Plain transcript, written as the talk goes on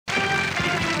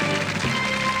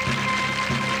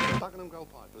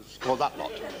Well, that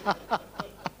lot.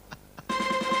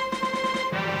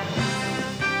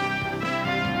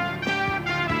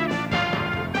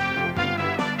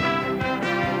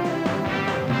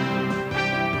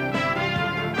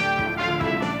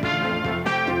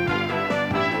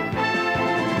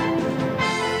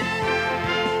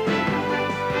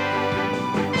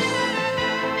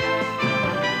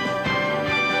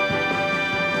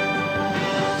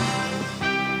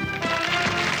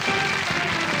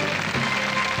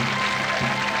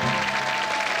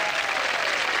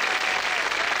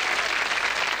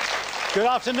 Good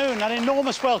afternoon, an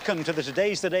enormous welcome to the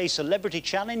Today's the Day Celebrity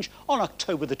Challenge on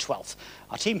October the 12th.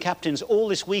 Our team captains all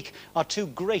this week are two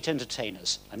great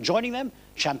entertainers, and joining them,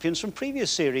 champions from previous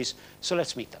series, so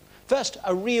let's meet them. First,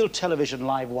 a real television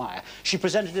live wire. She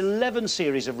presented 11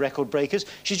 series of record breakers.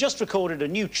 She's just recorded a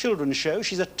new children's show.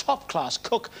 She's a top-class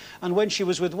cook, and when she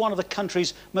was with one of the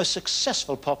country's most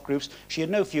successful pop groups, she had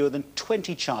no fewer than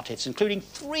 20 chart hits, including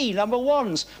 3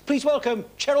 #1s. Please welcome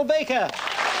Cheryl Baker.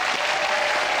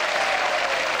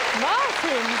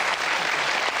 Martyn!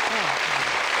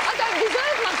 I don't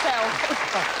deserve myself.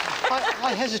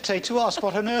 I hesitate to ask,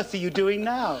 what on earth are you doing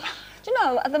now? Do you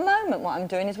know, at the moment what I'm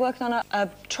doing is working on a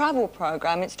travel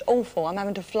programme. It's awful. I'm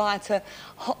having to fly to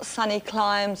hot, sunny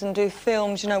climes and do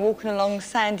films, you know, walking along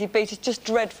sandy beaches. It's just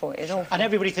dreadful. It's awful. And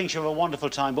everybody thinks you have a wonderful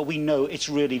time, but we know it's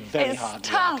really very hard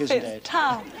work, isn't it? It's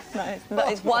tough. No,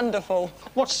 it's wonderful.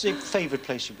 What's the favourite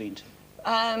place you've been to?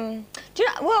 Do you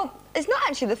know, well, it's not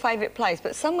actually the favourite place,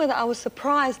 but somewhere that I was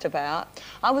surprised about.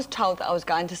 I was told that I was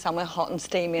going to somewhere hot and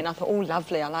steamy, and I thought, oh,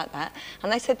 lovely, I like that.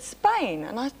 And they said Spain,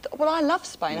 and I thought, well, I love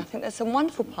Spain. I think there's some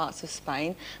wonderful parts of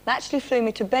Spain. They actually flew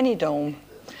me to Benidorm.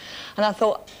 And I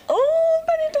thought, oh,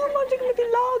 Benidorm, I'm going to be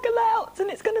lager louts, and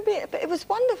it's going to be... But it was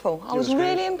wonderful. I was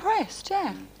really impressed,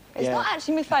 yeah. It's not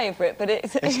actually my favourite, but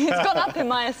it's gone up in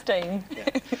my esteem. Yeah.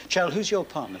 Cheryl, who's your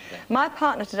partner today? My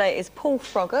partner today is Paul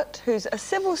Froggatt, who's a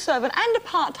civil servant and a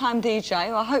part-time DJ,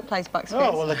 who I hope plays Bucks Fizz.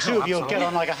 Oh, well, the two of you will get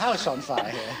on like a house on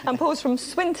fire here. And Paul's from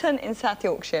Swinton in South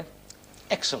Yorkshire.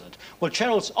 Excellent. Well,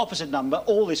 Cheryl's opposite number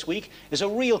all this week is a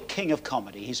real king of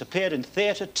comedy. He's appeared in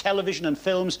theatre, television and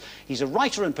films. He's a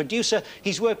writer and producer.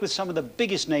 He's worked with some of the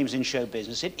biggest names in show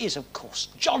business. It is, of course,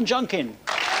 Junkin.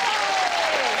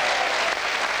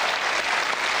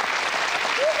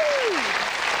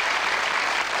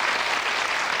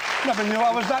 Never knew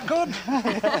I was that good.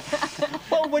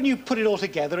 Well, when you put it all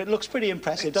together, it looks pretty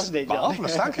impressive, doesn't it, John?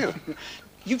 Marvellous, thank you.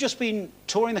 You've just been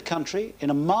touring the country in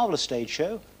a marvellous stage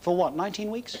show for, what, 19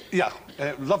 weeks? Yeah,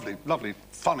 lovely, lovely,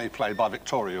 funny play by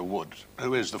Victoria Wood,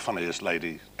 who is the funniest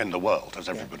lady in the world, as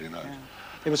everybody knows. Yeah.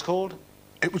 It was called?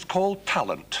 It was called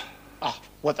Talent. Ah,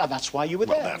 well, that's why you were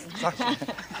there.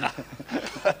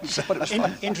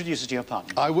 Introduce us to your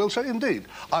partner. I will say, indeed.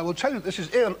 I will tell you, this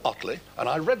is Ian Otley, and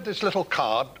I read this little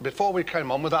card before we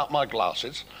came on without my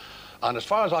glasses, and as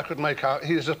far as I could make out,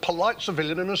 he is a polite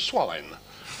civilian and a swine.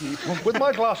 With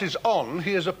my glasses on,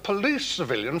 he is a police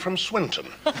civilian from Swinton.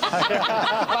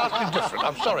 Vastly different.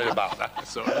 I'm sorry about that.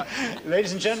 That's all right.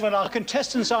 Ladies and gentlemen, our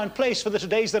contestants are in place for the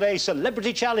Today's the Day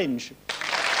Celebrity Challenge.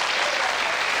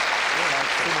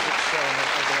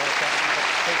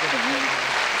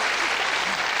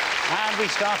 And we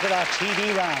start with our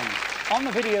TV round. On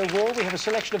the video wall, we have a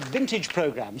selection of vintage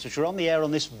programmes which were on the air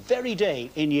on this very day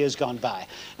in years gone by.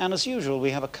 And as usual,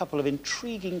 we have a couple of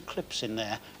intriguing clips in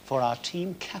there for our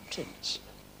team captains.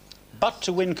 But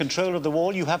to win control of the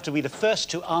wall, you have to be the first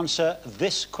to answer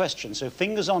this question. So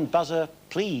fingers on buzzer,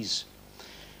 please.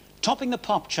 Topping the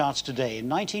pop charts today in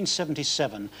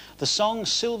 1977, the song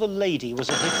Silver Lady was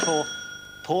a hit for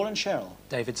Paul and Cheryl.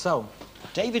 David Soul.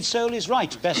 David Soul is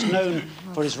right, best known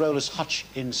for his role as Hutch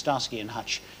in Starsky and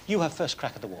Hutch. You have first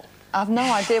crack at the wall. I've no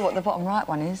idea what the bottom right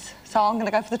one is, so I'm going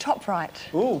to go for the top right.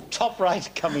 Ooh, top right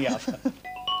coming up.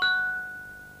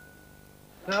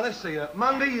 Now, let's see.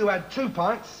 Monday, you had 2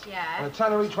 pints. Yeah. And a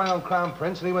tenner each way on Crown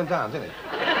Prince, and he went down, didn't he?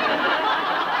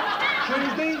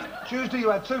 Tuesday, you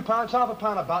had 2 pints, half a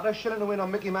pound of butter, shilling to win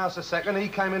on Mickey Mouse the second. He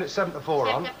came in at 7 to 4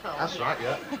 on. 7 to 4, That's right,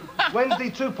 yeah. Wednesday,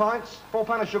 2 pints,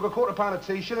 £4 of sugar, £1/4 pound of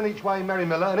tea, shilling each way Mary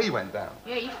Miller, and he went down.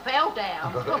 Yeah, he fell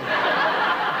down.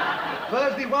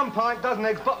 Thursday, 1 pint, dozen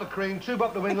eggs, bottle of cream, 2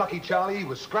 bob to win Lucky Charlie. He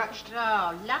was scratched.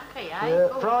 Oh, lucky, eh? Yeah.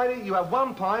 Friday, you had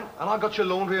 1 pint, and I got your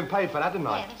laundry and paid for that, didn't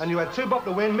I? Yeah, and you had 2 bob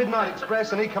to win Midnight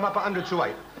Express, and he come up at 100 to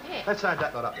 8. Yeah. Let's add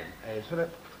that lot up then.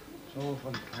 Philip, all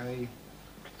from Carrie.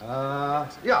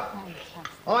 Yeah.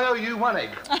 I owe you 1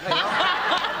 egg. There you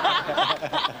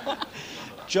are.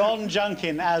 John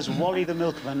Junkin as Wally the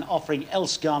Milkman, offering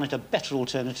Else Garnett a better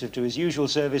alternative to his usual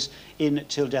service in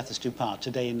Till Death Us Do Part,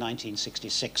 today in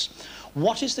 1966.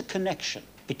 What is the connection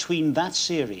between that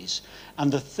series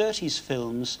and the 30s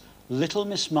films Little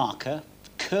Miss Marker,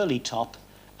 Curly Top,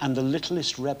 and The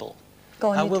Littlest Rebel. Go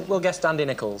on, We'll guess Dandy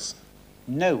Nichols.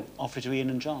 No, offer it to Ian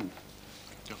and John.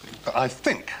 I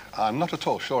think, I'm not at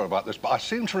all sure about this, but I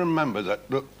seem to remember that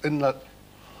in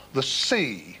the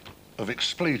sea of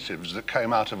expletives that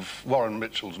came out of Warren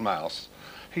Mitchell's mouth,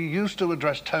 he used to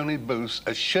address Tony Booth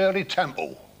as Shirley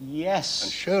Temple. Yes.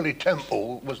 And Shirley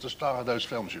Temple was the star of those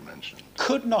films you mentioned.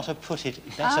 Could not have put it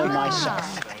better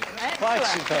myself. Quite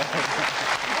superb.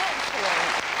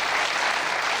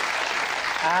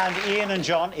 And Ian and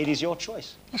John, it is your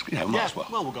choice. Yeah, might as well.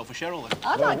 Well, we'll go for Cheryl then.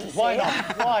 I'd like to see Why it.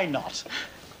 not? Why not?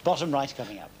 Bottom right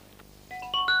coming up.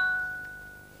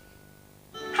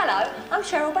 Hello, I'm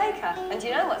Cheryl Baker, and do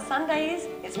you know what Sunday is?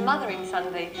 It's Mothering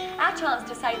Sunday, our chance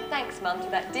to say thanks, Mum, to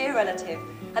that dear relative.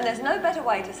 And there's no better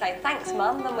way to say thanks,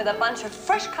 Mum, than with a bunch of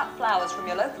fresh-cut flowers from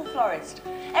your local florist.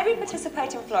 Every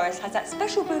participating florist has that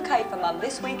special bouquet for Mum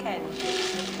this weekend.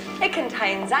 It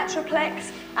contains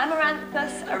atriplex,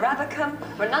 amaranthus, arabicum,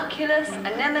 ranunculus,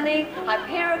 anemone,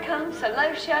 hypericum,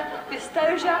 celosia,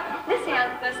 vistosia,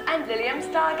 lysianthus, and lilium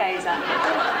stargazer.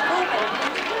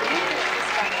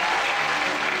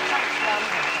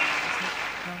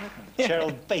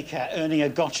 Cheryl Baker earning a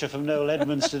gotcha from Noel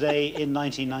Edmonds today in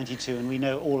 1992, and we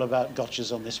know all about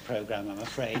gotchas on this programme, I'm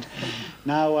afraid.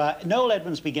 Now, Noel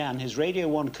Edmonds began his Radio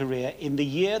 1 career in the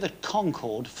year that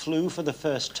Concorde flew for the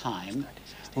first time,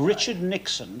 Richard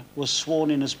Nixon was sworn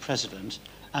in as president,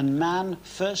 and man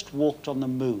first walked on the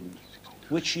moon.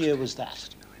 Which year was that?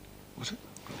 Was it?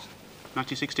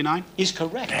 1969? Is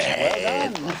correct.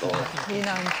 Well done. You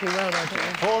know him too well, though, don't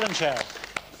you? Paul and Cheryl.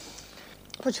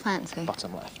 What do you fancy?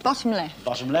 Bottom left. Bottom left.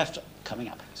 Bottom left coming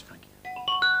up.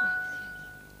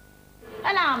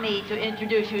 Allow me to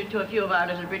introduce you to a few of our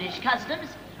little British customs.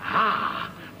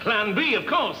 Ah, Plan B, of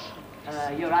course.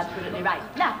 You're absolutely right.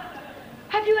 Now,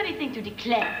 have you anything to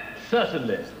declare?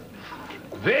 Certainly.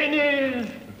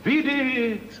 Veni,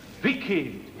 vidi,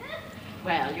 vici.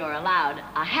 Well, you're allowed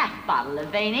a half bottle of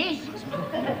Veni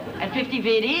and 50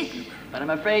 Vidis, but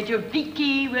I'm afraid your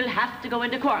Vicky will have to go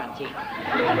into quarantine.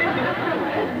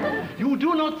 You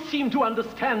do not seem to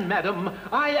understand, madam.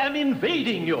 I am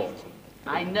invading you.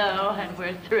 I know, and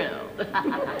we're thrilled.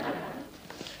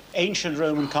 Ancient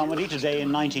Roman comedy today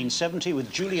in 1970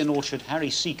 with Julian Orchard,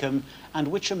 Harry Seacombe, and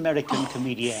which American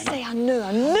comedian? See, I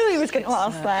knew he was going to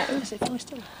ask that.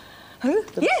 Who?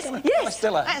 Yes, yes.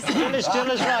 Stiller. Phyllis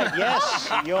Diller's right, yes.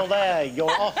 You're there.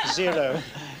 You're off 0.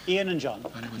 Ian and John.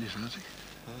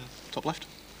 Top left.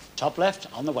 Top left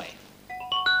on the way.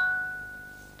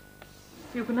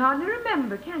 You can hardly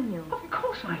remember, can you? Of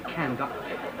course I can,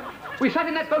 We sat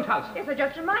in that boathouse. Yes, I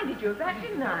just reminded you of that,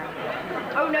 didn't I?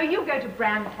 Oh, no, you go to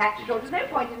Brand Hatch. There's no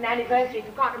point in an anniversary if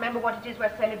you can't remember what it is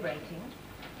we're celebrating.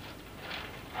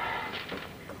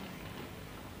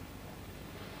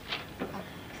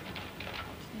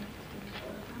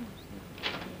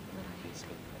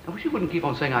 I wish you wouldn't keep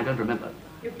on saying I don't remember.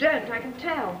 You don't, I can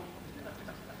tell.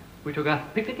 We took a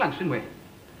picnic lunch, didn't we?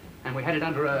 And we had it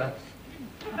under a...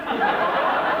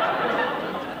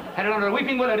 had it under a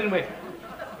weeping willow, didn't we?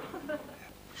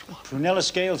 Prunella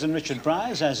Scales and Richard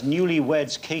Bryars as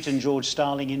newlyweds Kate and George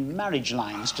Starling in Marriage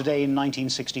Lines today in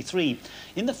 1963.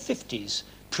 In the 50s,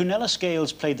 Prunella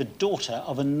Scales played the daughter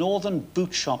of a northern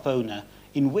boot shop owner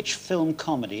in which film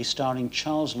comedy starring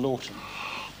Charles Lawton?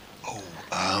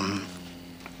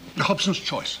 Hobson's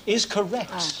Choice. Is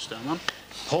correct. Stoneman.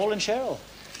 Paul and Cheryl.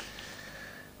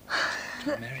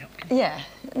 Yeah,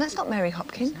 that's not Mary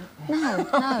Hopkins. No,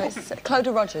 it's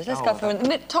Cloda Rogers. Let's go for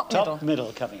the top middle. Top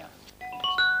middle coming up.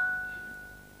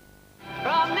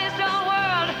 From this old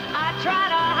world, I try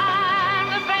to hide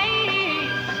my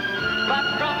face, but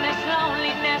from this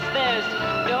loneliness, there's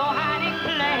no hiding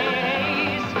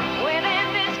place. Within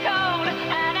this cold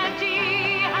and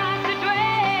empty house to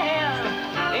dwell,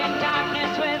 in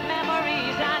darkness with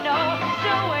memories I know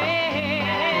so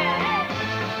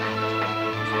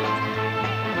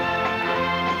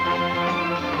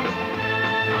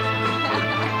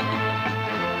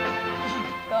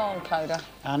Go on, Cloda.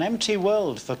 An Empty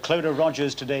World for Cloda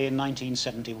Rogers today in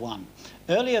 1971.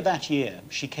 Earlier that year,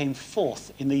 she came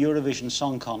 4th in the Eurovision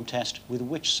Song Contest with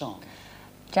which song?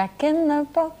 Jack in the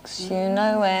box, you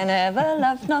know whenever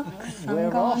love knocks.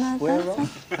 We're off.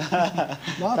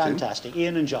 Fantastic.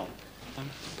 Ian and John.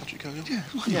 Patrick Cogan?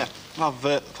 Yeah. I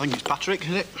think it's Patrick,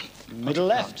 isn't it? Middle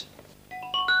left.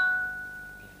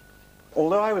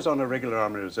 Although I was on a regular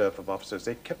Army Reserve of officers,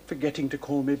 they kept forgetting to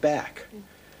call me back.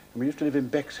 And we used to live in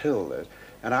Bexhill,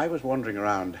 and I was wandering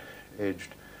around,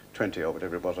 aged 20 or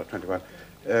whatever it was, or 21,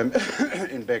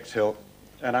 in Bexhill,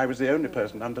 And I was the only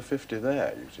person under 50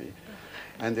 there, you see.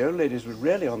 And the old ladies were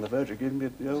really on the verge of giving me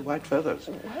the old white feathers.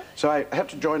 So I had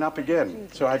to join up again.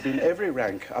 So I've been every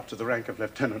rank up to the rank of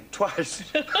lieutenant twice.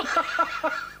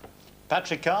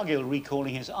 Patrick Cargill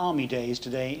recalling his army days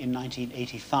today in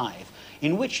 1985.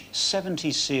 In which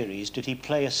 70s series did he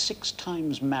play a 6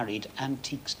 times married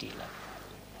antiques dealer?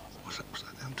 Was that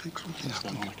the antiques one? Yeah, I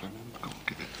think I remember. Go on,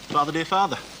 give it. Father, dear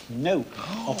father. No.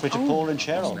 Operator Paul and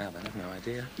Cheryl. Now then, I've no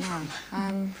idea.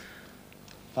 No.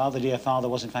 Father, Dear Father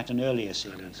was in fact an earlier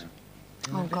series.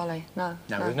 Oh, golly, no.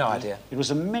 No, we've no idea. It was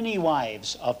the Many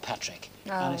Wives of Patrick.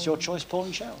 Oh. And it's your choice, Paul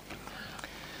and Cheryl.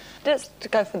 Let's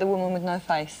go for the woman with no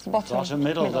face. Bottom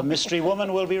middle. The mystery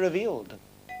woman will be revealed.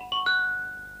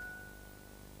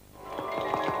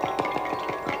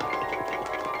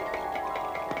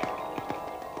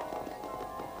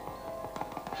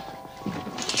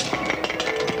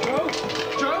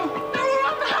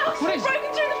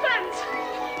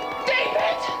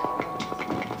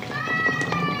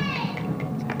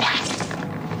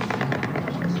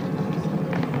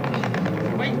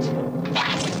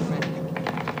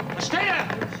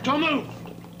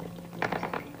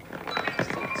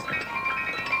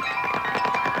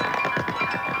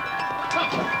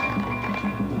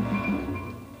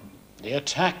 The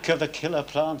attack of the killer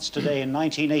plants today in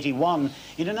 1981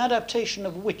 in an adaptation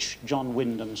of which John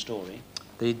Wyndham story?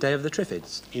 The Day of the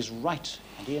Triffids. Is right.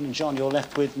 And Ian and John, you're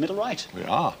left with middle right. We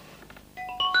are.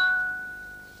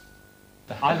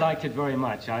 I liked it very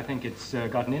much. I think it's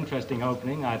got an interesting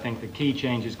opening. I think the key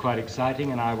change is quite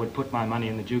exciting, and I would put my money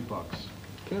in the jukebox.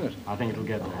 Good. I think it'll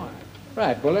get there.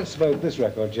 Right, well, let's vote this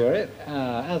record, jury.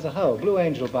 As a whole, Blue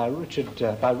Angel by Roy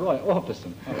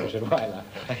Orbison, not Richard Wyler.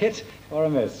 A hit or a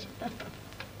miss?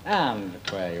 And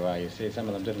where you are, you see, some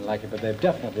of them didn't like it, but they've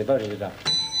definitely voted it up.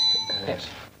 Hit.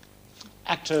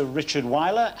 Actor Richard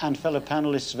Wyler and fellow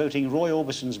panellists voting Roy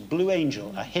Orbison's Blue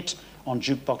Angel, a hit on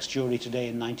Jukebox Jury today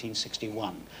in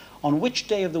 1961. On which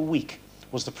day of the week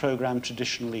was the programme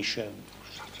traditionally shown?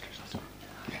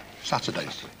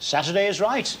 Saturdays. Saturday is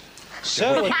right.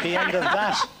 So at the end of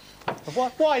that,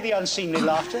 why the unseemly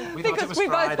laughter? Because we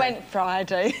both went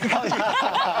Friday.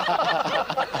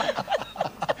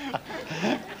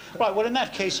 Right, well, in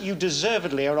that case, you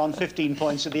deservedly are on 15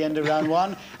 points at the end of round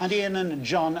 1, and Ian and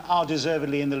John are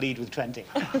deservedly in the lead with 20.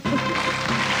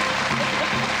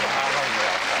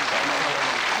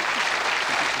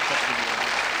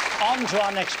 On to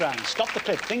our next round. Stop the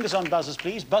clip. Fingers on buzzers,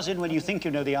 please. Buzz in when you think you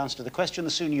know the answer to the question.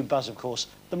 The sooner you buzz, of course,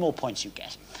 the more points you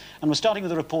get. And we're starting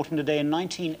with a report from today in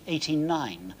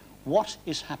 1989. What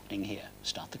is happening here?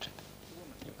 Start the clip.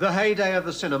 The heyday of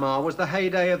the cinema was the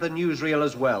heyday of the newsreel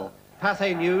as well.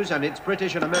 Pathé News and its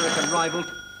British and American rival...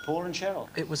 Paul and Cheryl.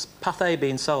 It was Pathé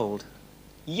being sold.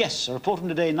 Yes, a report from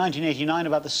today in 1989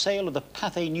 about the sale of the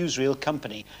Pathé newsreel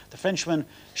company. The Frenchman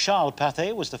Charles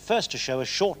Pathé was the first to show a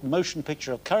short motion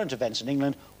picture of current events in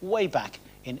England way back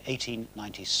in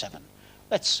 1897.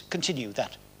 Let's continue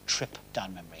that trip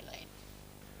down memory lane.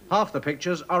 Half the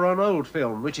pictures are on old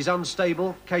film, which is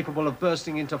unstable, capable of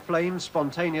bursting into flames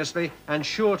spontaneously and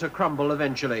sure to crumble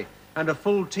eventually. And a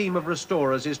full team of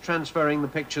restorers is transferring the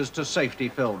pictures to safety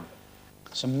film.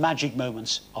 Some magic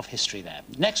moments of history there.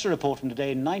 Next, a report from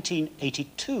today in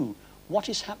 1982. What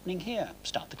is happening here?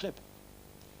 Start the clip.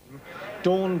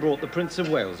 Dawn brought the Prince of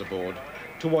Wales aboard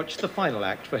to watch the final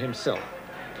act for himself.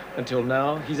 Until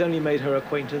now, he's only made her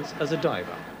acquaintance as a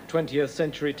diver. 20th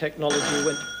century technology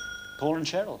went... Paul and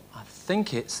Cheryl. I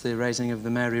think it's the raising of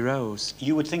the Mary Rose.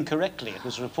 You would think correctly. It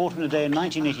was a report from today in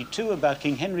 1982 about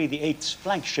King Henry VIII's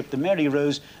flagship, the Mary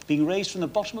Rose, being raised from the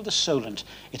bottom of the Solent.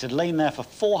 It had lain there for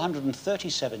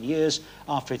 437 years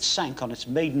after it sank on its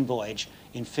maiden voyage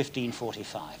in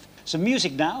 1545. Some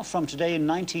music now from today in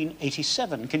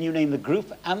 1987. Can you name the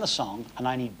group and the song? And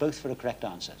I need both for a correct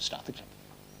answer. Start the clip.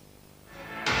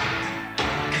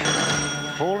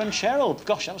 Paul and Cheryl.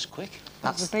 Gosh, that was quick.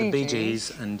 That's the Bee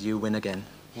Gees, and you win again.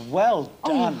 Well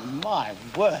done, my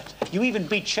word. You even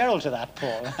beat Cheryl to that,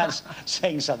 Paul. That's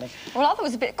saying something. Well, I thought it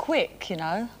was a bit quick, you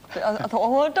know. I thought,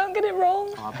 oh, don't get it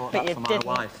wrong. Oh, I bought but that for my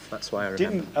wife. That's why I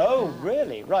remember. Didn't? Oh,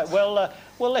 really? Right. Well,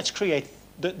 well, let's create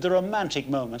the romantic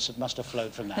moments that must have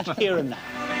flowed from that. Here and now.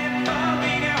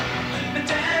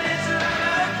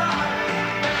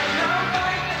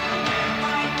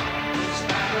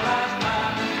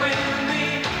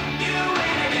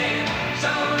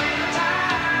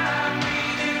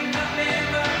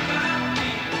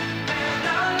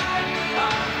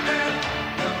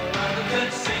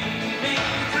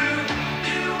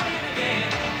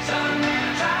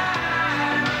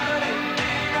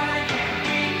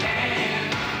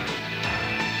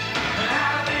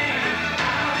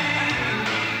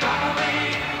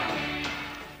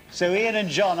 So Ian and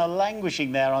John are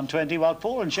languishing there on 20, while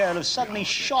Paul and Cheryl have suddenly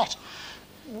shot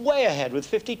way ahead with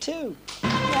 52.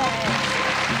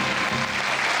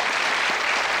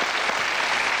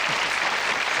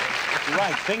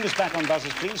 Right, fingers back on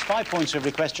buzzers, please. 5 points for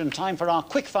every question. Time for our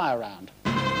quick-fire round.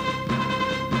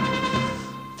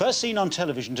 First seen on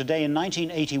television today in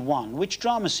 1981, which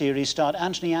drama series starred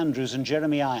Anthony Andrews and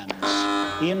Jeremy Irons?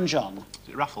 Ian and John. Is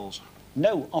it Raffles?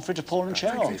 No, offer it to Paul and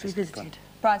Cheryl. Revisited.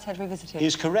 Brideshead Revisited.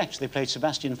 Is correct. They played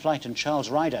Sebastian Flight and Charles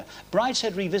Ryder.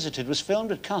 Brideshead Revisited was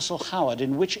filmed at Castle Howard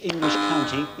in which English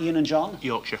county? Ian and John?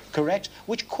 Yorkshire. Correct.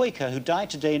 Which Quaker who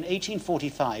died today in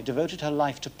 1845 devoted her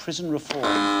life to prison reform?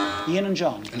 Ian and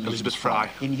John? Elizabeth Fry.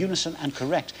 In unison and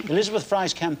correct. Elizabeth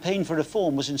Fry's campaign for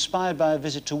reform was inspired by a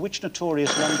visit to which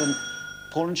notorious London?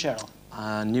 Paul and Cheryl?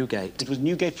 Newgate. It was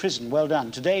Newgate Prison. Well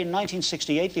done. Today in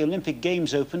 1968, the Olympic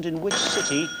Games opened in which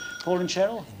city? Paul and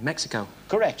Cheryl? In Mexico.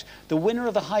 Correct. The winner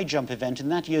of the high jump event in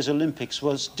that year's Olympics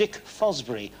was Dick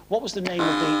Fosbury. What was the name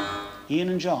of the... Ian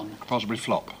and John? Fosbury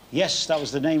flop. Yes, that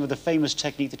was the name of the famous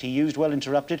technique that he used. Well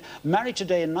interrupted. Married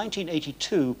today in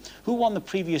 1982. Who won the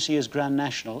previous year's Grand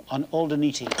National on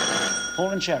Aldenite?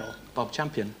 Paul and Cheryl? Bob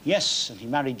Champion. Yes, and he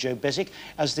married Jo Beswick.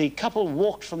 As the couple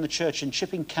walked from the church in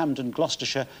Chipping Campden,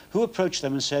 Gloucestershire, who approached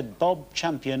them and said, Bob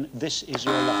Champion, this is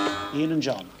your life? Ian and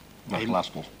John? Michael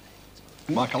Aspel.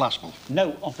 Michael Aspel.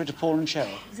 No, offer it to Paul and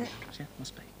Cheryl. Is it? Yeah,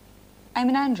 must be.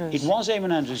 Eamon Andrews. It was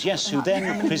Eamon Andrews, yes, who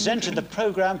then presented the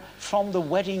programme From the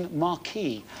Wedding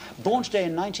Marquee. Born today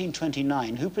in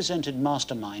 1929, who presented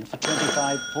Mastermind for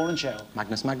 25? Paul and Cheryl.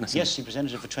 Magnus Magnusson. Yes, he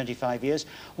presented it for 25 years.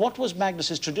 What was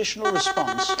Magnus's traditional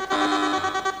response?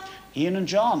 Ian and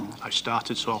John. I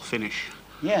started, so I'll finish.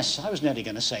 Yes, I was nearly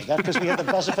going to say that because we had the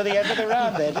buzzer for the end of the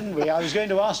round there, didn't we? I was going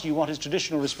to ask you what his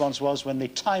traditional response was when the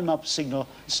time-up signal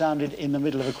sounded in the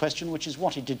middle of a question, which is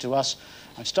what he did to us.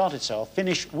 I've started, so I'll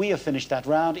finish. We have finished that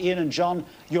round. Ian and John,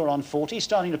 you're on 40,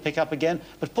 starting to pick up again,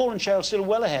 but Paul and Cheryl still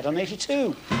well ahead on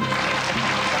 82.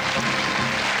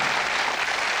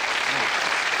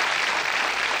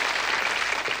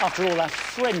 After all that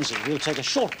frenzy, we'll take a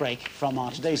short break from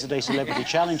our Today's the Day Celebrity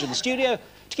Challenge in the studio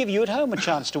to give you at home a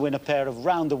chance to win a pair of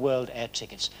round-the-world air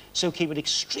tickets. So keep an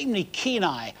extremely keen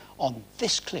eye on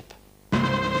this clip. I'm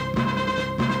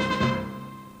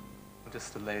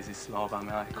just a lazy slob. I mean,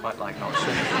 I quite like not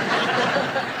shaving.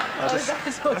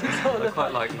 That's what it's all I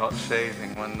quite like not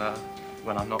shaving when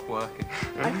I'm not working.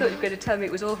 I thought you were going to tell me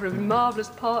it was all for a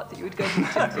marvellous part that you would go to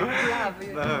grab.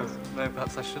 No,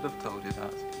 perhaps I should have told you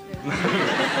that.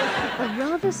 A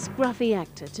rather scruffy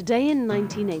actor today in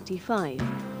 1985.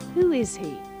 Who is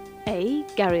he? A.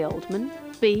 Gary Oldman,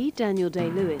 B. Daniel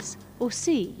Day-Lewis, or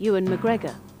C. Ewan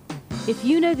McGregor? If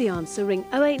you know the answer, ring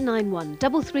 0891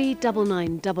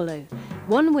 339900.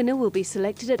 One winner will be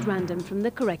selected at random from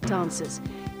the correct answers.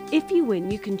 If you win,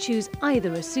 you can choose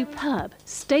either a superb,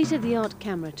 state-of-the-art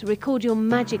camera to record your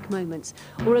magic moments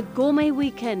or a gourmet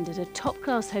weekend at a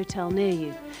top-class hotel near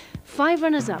you. 5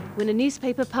 runners-up win a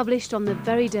newspaper published on the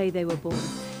very day they were born.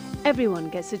 Everyone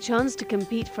gets a chance to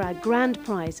compete for our grand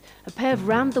prize, a pair of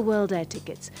round-the-world air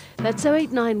tickets. That's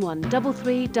 0891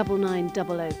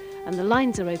 339900, and the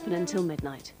lines are open until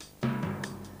midnight.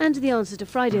 And the answer to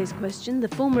Friday's question, the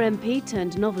former MP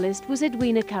turned novelist, was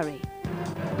Edwina Currie.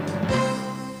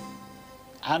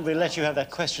 And we'll let you have that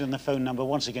question and the phone number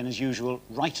once again, as usual,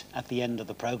 right at the end of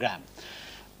the programme.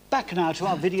 Back now to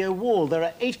our video wall. There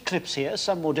are 8 clips here,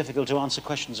 some more difficult to answer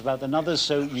questions about than others,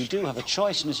 so you do have a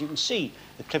choice, and as you can see,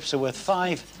 the clips are worth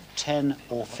 5, 10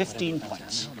 or 15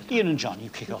 points. Ian and John, you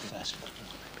kick off first.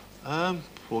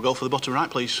 We'll go for the bottom right,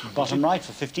 please. Bottom right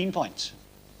for 15 points.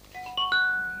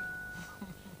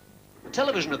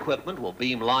 Television equipment will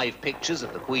beam live pictures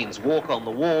of the Queen's walk on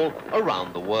the wall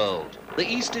around the world. The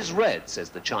East is red, says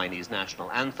the Chinese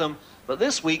national anthem, but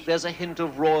this week there's a hint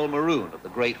of royal maroon at the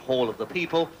Great Hall of the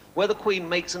People, where the Queen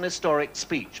makes an historic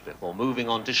speech before moving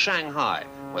on to Shanghai,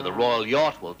 where the royal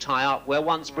yacht will tie up where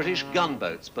once British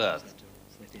gunboats berthed.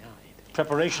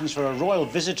 Preparations for a royal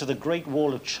visit to the Great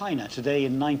Wall of China today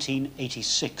in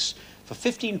 1986. For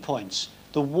 15 points,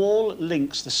 the wall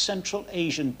links the Central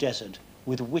Asian desert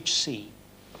with which sea?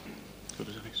 Good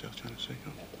as any, South China Sea.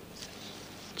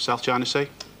 South China Sea?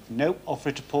 No, offer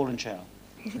it to Paul and Cheryl.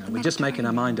 No, we're just making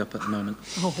our mind up at the moment.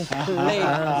 Oh,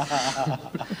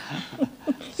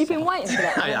 please. You've been waiting for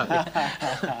that. I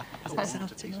have.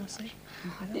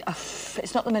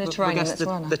 It's not the Mediterranean, that's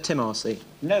right. The Timor Sea.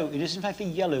 No, it is in fact the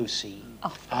Yellow Sea.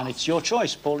 Oh, and it's your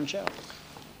choice, Paul and Cheryl.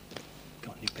 Go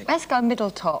on, you pick. Let's go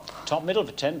middle top. Top middle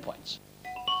for 10 points.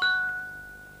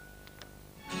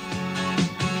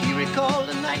 You recall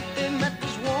the night they met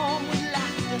was warm with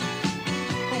laughter.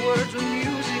 Her words were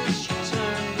music as she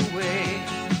turned away.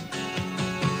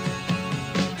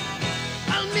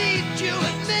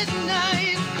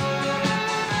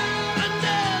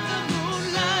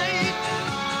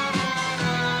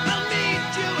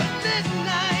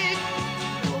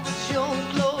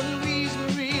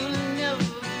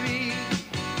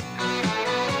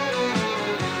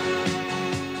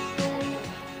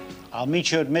 I'll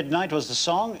Meet You at Midnight was the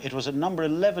song. It was at number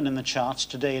 11 in the charts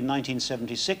today in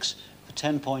 1976. For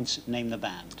 10 points, name the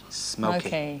band.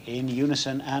 Smokey. In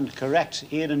unison and correct.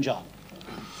 Ian and John.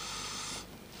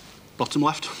 Bottom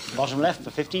left. Bottom left for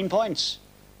 15 points.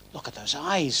 Look at those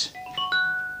eyes.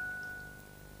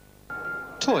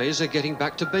 Toys are getting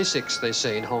back to basics, they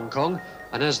say in Hong Kong,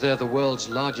 and as they're the world's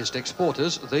largest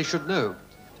exporters, they should know.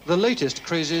 The latest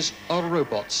crazes are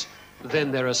robots.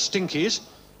 Then there are stinkies,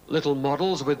 little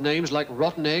models with names like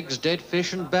rotten eggs, dead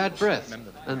fish and bad breath,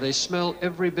 and they smell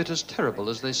every bit as terrible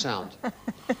as they sound.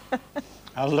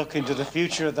 I'll look into the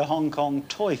future of the Hong Kong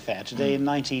Toy Fair today in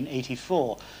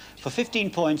 1984. For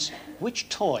 15 points, which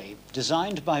toy,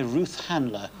 designed by Ruth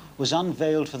Handler, was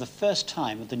unveiled for the first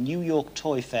time at the New York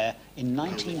Toy Fair in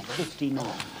 1959?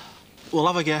 We'll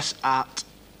have a guess at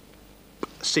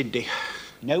Cindy.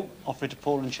 No, offer it to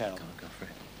Paul and Cheryl.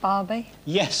 Barbie?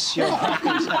 Yes, you're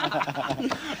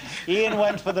right. Ian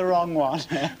went for the wrong one.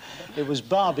 It was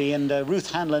Barbie, and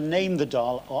Ruth Handler named the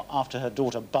doll after her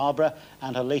daughter Barbara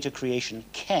and her later creation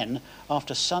Ken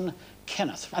after son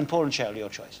Kenneth. And Paul and Cheryl, your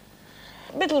choice.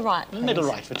 Middle right, please. Middle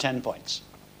right for 10 points.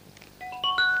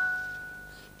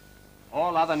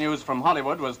 All other news from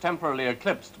Hollywood was temporarily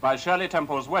eclipsed by Shirley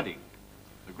Temple's wedding.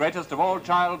 The greatest of all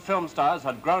child film stars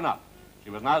had grown up. She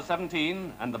was now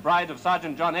 17 and the bride of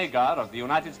Sergeant John Agar of the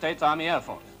United States Army Air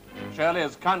Force.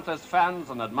 Shirley's countless fans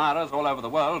and admirers all over the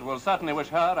world will certainly wish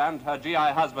her and her GI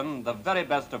husband the very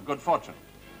best of good fortune.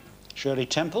 Shirley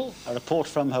Temple, a report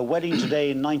from her wedding today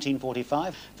in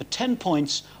 1945. For 10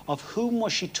 points, of whom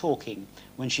was she talking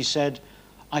when she said,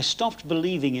 "I stopped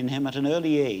believing in him at an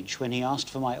early age when he asked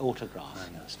for my autograph"?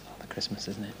 I know, it's Father Christmas,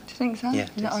 isn't it? Do you think so? Yeah,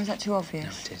 Or is that too obvious? No,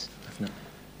 it is, definitely.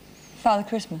 Father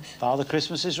Christmas. Father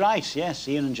Christmas is right, yes.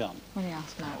 Ian and John. What do you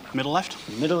ask now? Middle left.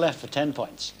 Middle left for 10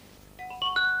 points.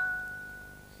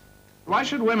 Why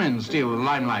should women steal the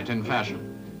limelight in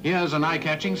fashion? Here's an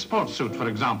eye-catching sports suit, for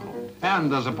example.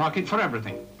 And there's a pocket for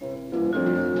everything.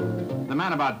 The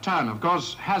man about town, of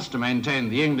course, has to maintain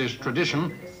the English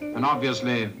tradition, and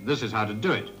obviously this is how to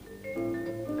do it.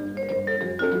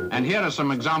 And here are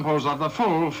some examples of the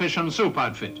full fish and soup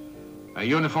outfit. A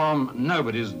uniform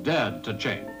nobody's dared to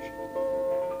change.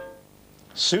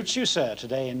 Suits you, sir,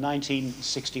 today in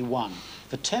 1961.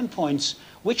 For 10 points,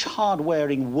 which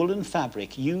hard-wearing woolen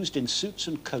fabric used in suits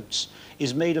and coats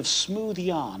is made of smooth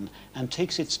yarn and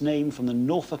takes its name from the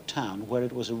Norfolk town where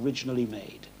it was originally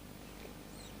made?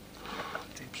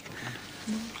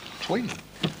 Tweed.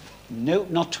 No,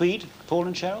 not tweed. Paul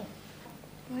and Cheryl?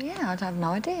 Well, yeah, I'd have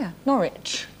no idea.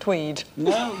 Norwich. Tweed.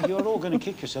 No, you're all going to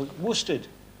kick yourself. Worsted.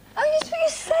 Oh, yes, what you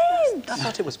said. I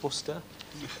thought it was Worcester.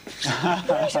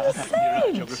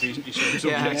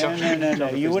 No.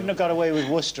 You wouldn't have got away with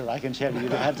Worcester, I can tell you.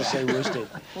 You'd have had to say worsted.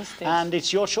 Worsted. And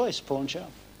it's your choice, Paul and Cheryl.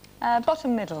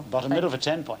 Bottom middle. Bottom middle for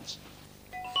 10 points.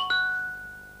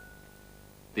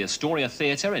 The Astoria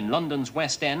Theatre in London's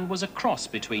West End was a cross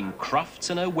between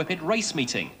Crufts and a Whippet race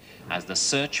meeting as the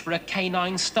search for a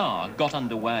canine star got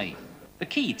underway. The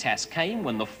key test came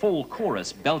when the full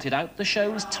chorus belted out the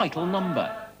show's title number.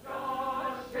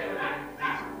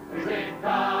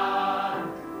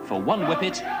 For one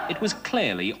Whippet, it was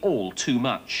clearly all too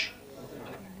much.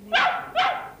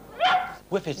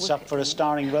 Whippet's up for a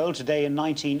starring role today in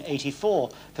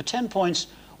 1984. For 10 points,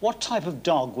 what type of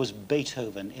dog was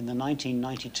Beethoven in the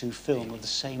 1992 film of the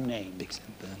same name? Big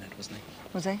St. Bernard, wasn't he?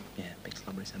 Was he? Yeah, big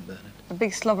slobbery St. Bernard. A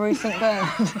big slobbery St.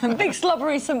 Bernard. A big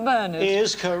slobbery St. Bernard.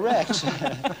 Is correct.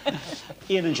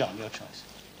 Ian and John, your choice.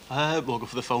 We'll go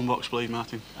for the phone box, please,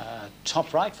 Martin.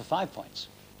 Top right for 5 points.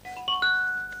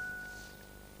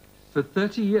 For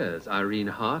 30 years, Irene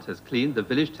Hart has cleaned the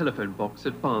village telephone box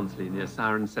at Barnsley near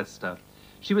Cirencester.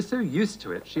 She was so used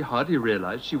to it, she hardly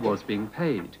realised she was being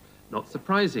paid. Not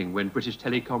surprising when British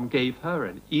Telecom gave her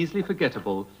an easily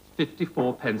forgettable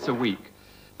 54 pence a week.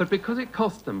 But because it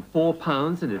cost them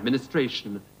 £4 in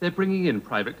administration, they're bringing in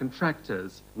private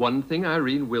contractors. One thing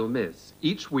Irene will miss.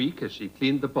 Each week, as she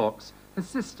cleaned the box, her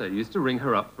sister used to ring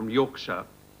her up from Yorkshire.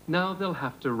 Now they'll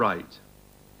have to write.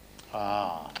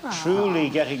 Truly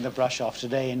getting the brush off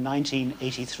today in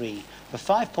 1983. For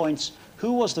 5 points,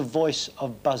 who was the voice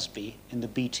of Busby in the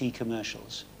BT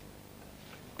commercials?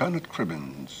 Bernard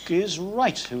Cribbins. Is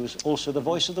right, who was also the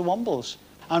voice of the Wombles.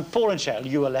 And Paul and Cheryl,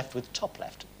 you are left with top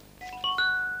left.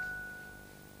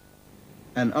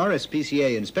 An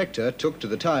RSPCA inspector took to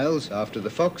the tiles after the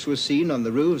fox was seen on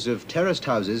the roofs of terraced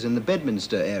houses in the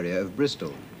Bedminster area of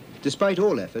Bristol. Despite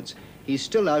all efforts, he's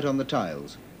still out on the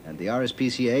tiles, and the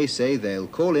RSPCA say they'll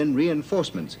call in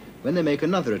reinforcements when they make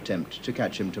another attempt to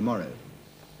catch him tomorrow.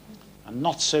 A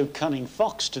not-so-cunning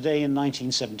fox today in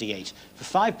 1978. For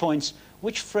 5 points,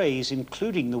 Which phrase,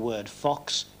 including the word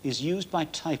fox, is used by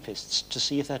typists to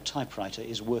see if their typewriter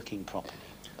is working properly?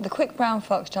 The quick brown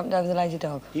fox jumped over the lazy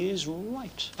dog. He is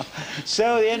right.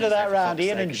 So at the end of that round,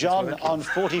 Ian and John on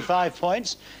 45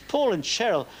 points. Paul and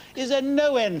Cheryl, is there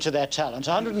no end to their talent?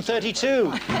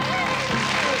 132.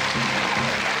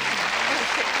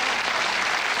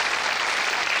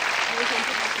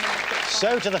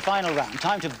 So to the final round.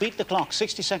 Time to beat the clock.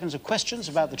 60 seconds of questions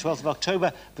about the 12th of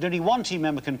October, but only one team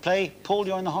member can play. Paul,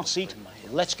 you're in the hot seat.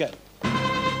 Let's go.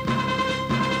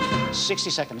 60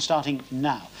 seconds, starting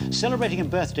now. Celebrating a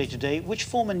birthday today, which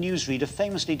former newsreader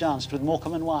famously danced with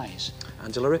Morecambe and Wise?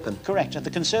 Angela Rippon. Correct. At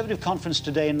the Conservative conference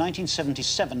today in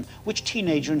 1977, which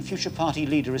teenager and future party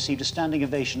leader received a standing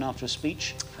ovation after a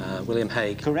speech? William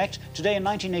Hague. Correct. Today in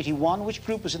 1981, which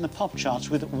group was in the pop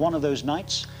charts with One of Those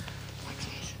Nights?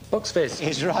 Box Fizz.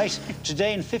 Is right.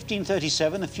 Today in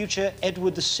 1537, the future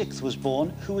Edward VI was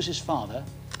born. Who was his father?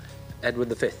 Edward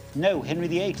V. No, Henry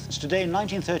VIII. Today in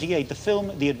 1938, the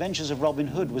film The Adventures of Robin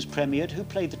Hood was premiered. Who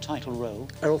played the title role?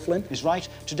 Errol Flynn. Is right.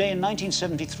 Today in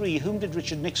 1973, whom did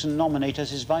Richard Nixon nominate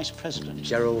as his vice president?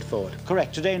 Gerald Ford.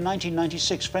 Correct. Today in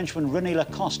 1996, Frenchman René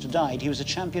Lacoste died. He was a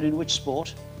champion in which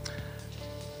sport?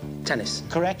 Tennis.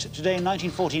 Correct. Today in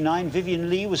 1949,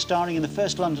 Vivien Leigh was starring in the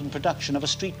first London production of A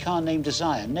Streetcar Named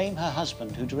Desire. Name her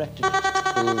husband who directed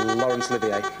it. Laurence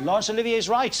Olivier. Laurence Olivier is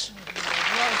right.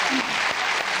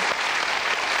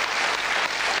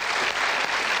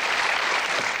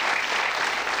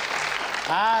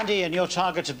 And Ian, your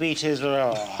target to beat is...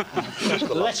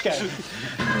 Let's go.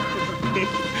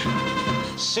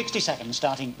 60 seconds,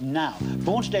 starting now.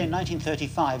 Born today in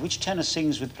 1935, which tenor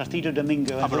sings with Placido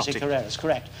Domingo and Jose Carreras?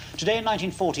 Correct. Today in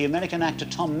 1940, American actor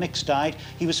Tom Mix died.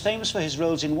 He was famous for his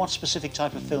roles in what specific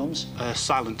type of films?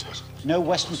 Silent. No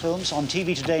Western films. On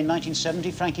TV today in 1970,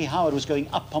 Frankie Howard was going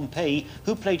up Pompeii.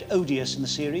 Who played Odious in the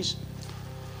series?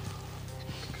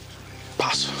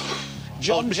 Pass.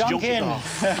 John Junkin.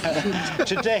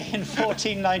 Today in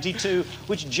 1492,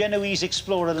 which Genoese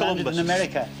explorer landed in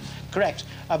America? Correct.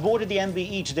 Aboarded the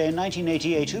MBE today in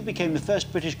 1988, who became the first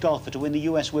British golfer to win the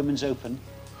US Women's Open?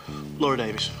 Laura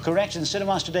Davies. Correct. In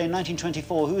cinemas today in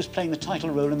 1924, who was playing the title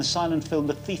role in the silent film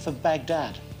The Thief of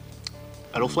Baghdad?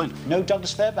 Errol Flynn. No,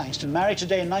 Douglas Fairbanks. Married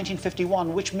today in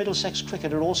 1951, which Middlesex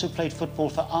cricketer also played football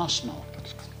for Arsenal?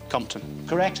 Compton.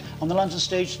 Correct. On the London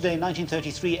stage today in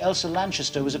 1933, Elsa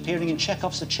Lanchester was appearing in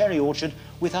Chekhov's The Cherry Orchard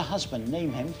with her husband.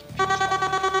 Name him.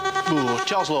 Ooh,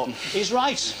 Charles Lawton. He's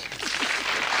right.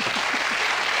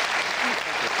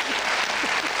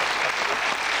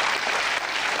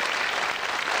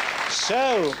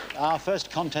 So, our first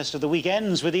contest of the week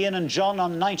ends with Ian and John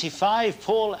on 95,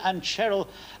 Paul and Cheryl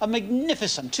a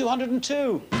magnificent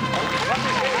 202.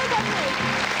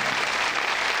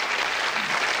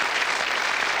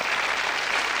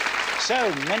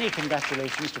 So, many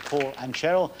congratulations to Paul and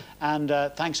Cheryl, and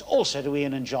thanks also to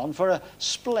Ian and John for a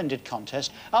splendid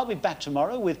contest. I'll be back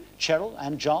tomorrow with Cheryl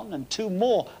and John and two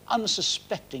more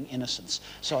unsuspecting innocents.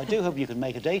 So I do hope you can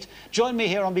make a date. Join me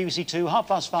here on BBC Two,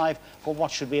 5:30, for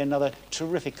what should be another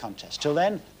terrific contest. Till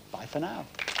then, bye for now.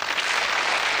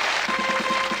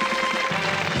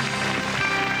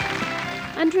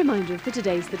 And a reminder of the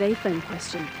Today's the Day phone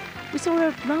question. We saw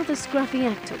a rather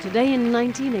scruffy actor today in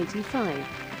 1985.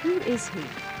 Who is he?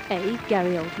 A.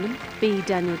 Gary Oldman, B.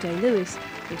 Daniel Day-Lewis,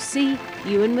 or C.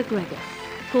 Ewan McGregor?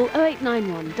 Call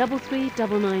 0891 33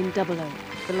 9900.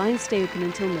 The lines stay open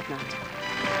until midnight.